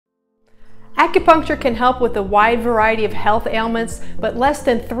Acupuncture can help with a wide variety of health ailments, but less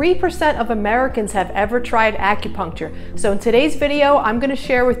than 3% of Americans have ever tried acupuncture. So in today's video, I'm going to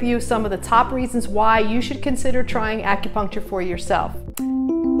share with you some of the top reasons why you should consider trying acupuncture for yourself.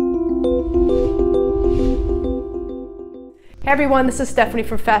 Hey everyone, this is Stephanie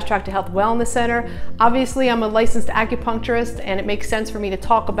from Fast Track to Health Wellness Center. Obviously, I'm a licensed acupuncturist and it makes sense for me to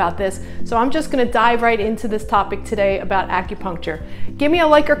talk about this. So I'm just going to dive right into this topic today about acupuncture. Give me a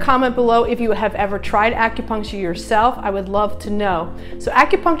like or comment below if you have ever tried acupuncture yourself. I would love to know. So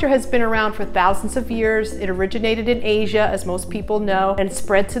acupuncture has been around for thousands of years. It originated in Asia, as most people know, and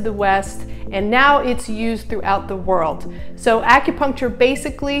spread to the West. And now it's used throughout the world. So acupuncture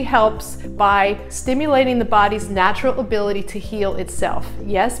basically helps by stimulating the body's natural ability to heal itself.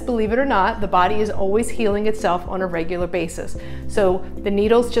 Yes, believe it or not, the body is always healing itself on a regular basis. So the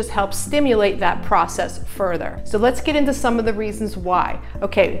needles just help stimulate that process further. So let's get into some of the reasons why.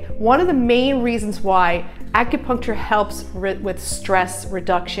 Okay, one of the main reasons why acupuncture helps with stress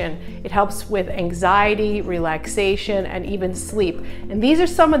reduction. It helps with anxiety, relaxation, and even sleep. And these are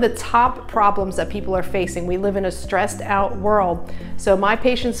some of the top problems that people are facing. We live in a stressed out world. So my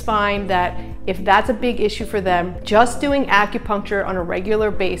patients find that if that's a big issue for them, just doing acupuncture on a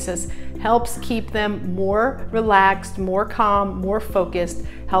regular basis helps keep them more relaxed, more calm, more focused,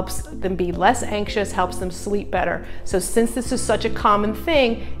 helps them be less anxious, helps them sleep better. So since this is such a common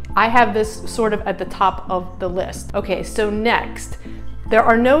thing, I have this sort of at the top of the list. Okay, so next, there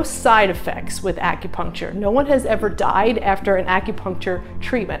are no side effects with acupuncture. No one has ever died after an acupuncture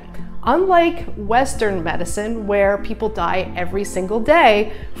treatment. Unlike Western medicine, where people die every single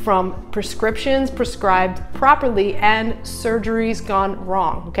day from prescriptions prescribed properly and surgeries gone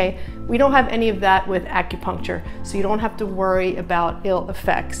wrong, okay? We don't have any of that with acupuncture, so you don't have to worry about ill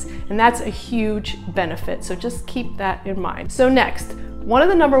effects. And that's a huge benefit, so just keep that in mind. So next, one of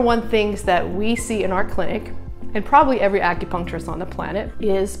the #1 things that we see in our clinic, and probably every acupuncturist on the planet,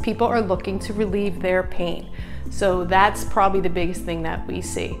 is people are looking to relieve their pain. So that's probably the biggest thing that we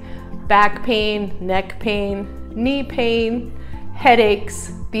see. Back pain, neck pain, knee pain,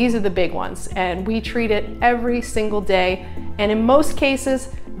 headaches, these are the big ones. And we treat it every single day, and in most cases,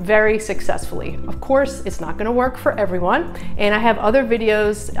 very successfully. Of course, it's not gonna work for everyone, and I have other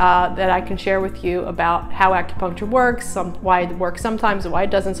videos that I can share with you about how acupuncture works, why it works sometimes and why it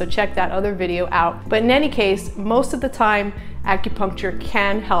doesn't, so check that other video out. But in any case, most of the time, acupuncture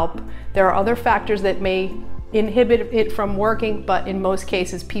can help. There are other factors that may inhibit it from working, but in most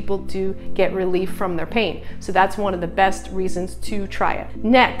cases people do get relief from their pain. So that's one of the best reasons to try it.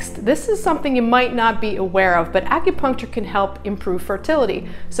 Next, this is something you might not be aware of, but acupuncture can help improve fertility.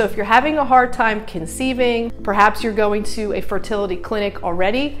 So if you're having a hard time conceiving, perhaps you're going to a fertility clinic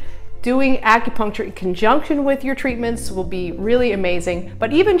already, doing acupuncture in conjunction with your treatments will be really amazing.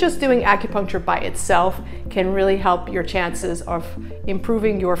 But even just doing acupuncture by itself can really help your chances of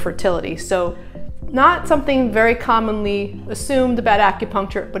improving your fertility. So not something very commonly assumed about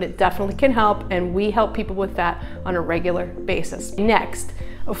acupuncture, but it definitely can help, and we help people with that on a regular basis. Next,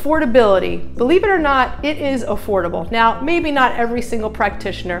 affordability. Believe it or not, it is affordable. Now, maybe not every single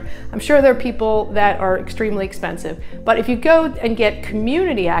practitioner. I'm sure there are people that are extremely expensive, but if you go and get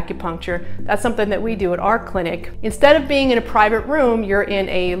community acupuncture, that's something that we do at our clinic. Instead of being in a private room, you're in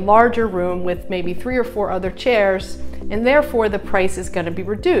a larger room with maybe 3 or 4 other chairs, and therefore the price is going to be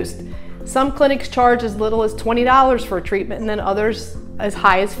reduced. Some clinics charge as little as $20 for a treatment, and then others as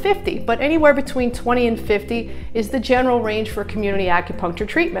high as $50, but anywhere between $20 and $50 is the general range for community acupuncture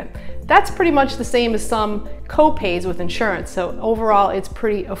treatment. That's pretty much the same as some co-pays with insurance, so overall it's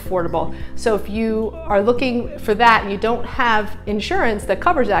pretty affordable. So if you are looking for that and you don't have insurance that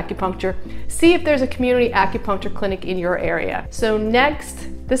covers acupuncture, see if there's a community acupuncture clinic in your area. So next,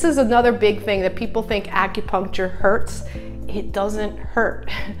 this is another big thing that people think acupuncture hurts. It doesn't hurt.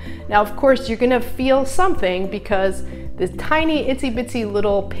 Now, of course, you're gonna feel something because the tiny itsy bitsy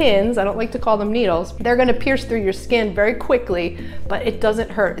little pins, I don't like to call them needles, they're gonna pierce through your skin very quickly, but it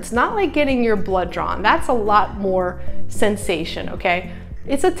doesn't hurt. It's not like getting your blood drawn. That's a lot more sensation, okay?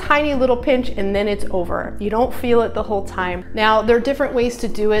 It's a tiny little pinch and then it's over. You don't feel it the whole time. Now, there are different ways to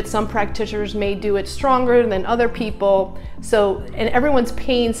do it. Some practitioners may do it stronger than other people. So, and everyone's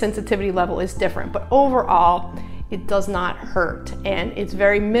pain sensitivity level is different, but overall, it does not hurt, and it's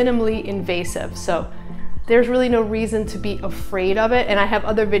very minimally invasive. So there's really no reason to be afraid of it. And I have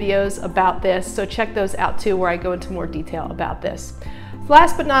other videos about this, so check those out too, where I go into more detail about this.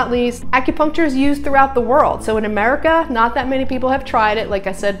 Last but not least, acupuncture is used throughout the world. So in America, not that many people have tried it, like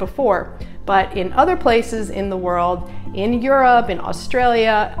I said before, but in other places in the world, in Europe, in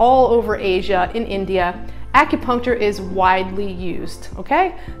Australia, all over Asia, in India, acupuncture is widely used,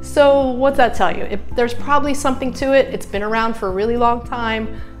 okay? So what's that tell you? There's probably something to it. It's been around for a really long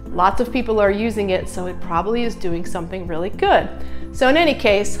time. Lots of people are using it, so it probably is doing something really good. So in any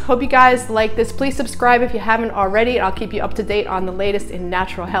case, hope you guys like this. Please subscribe if you haven't already. I'll keep you up to date on the latest in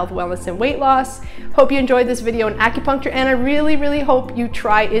natural health, wellness, and weight loss. Hope you enjoyed this video on acupuncture, and I really, really hope you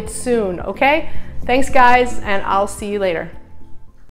try it soon, okay? Thanks guys, and I'll see you later.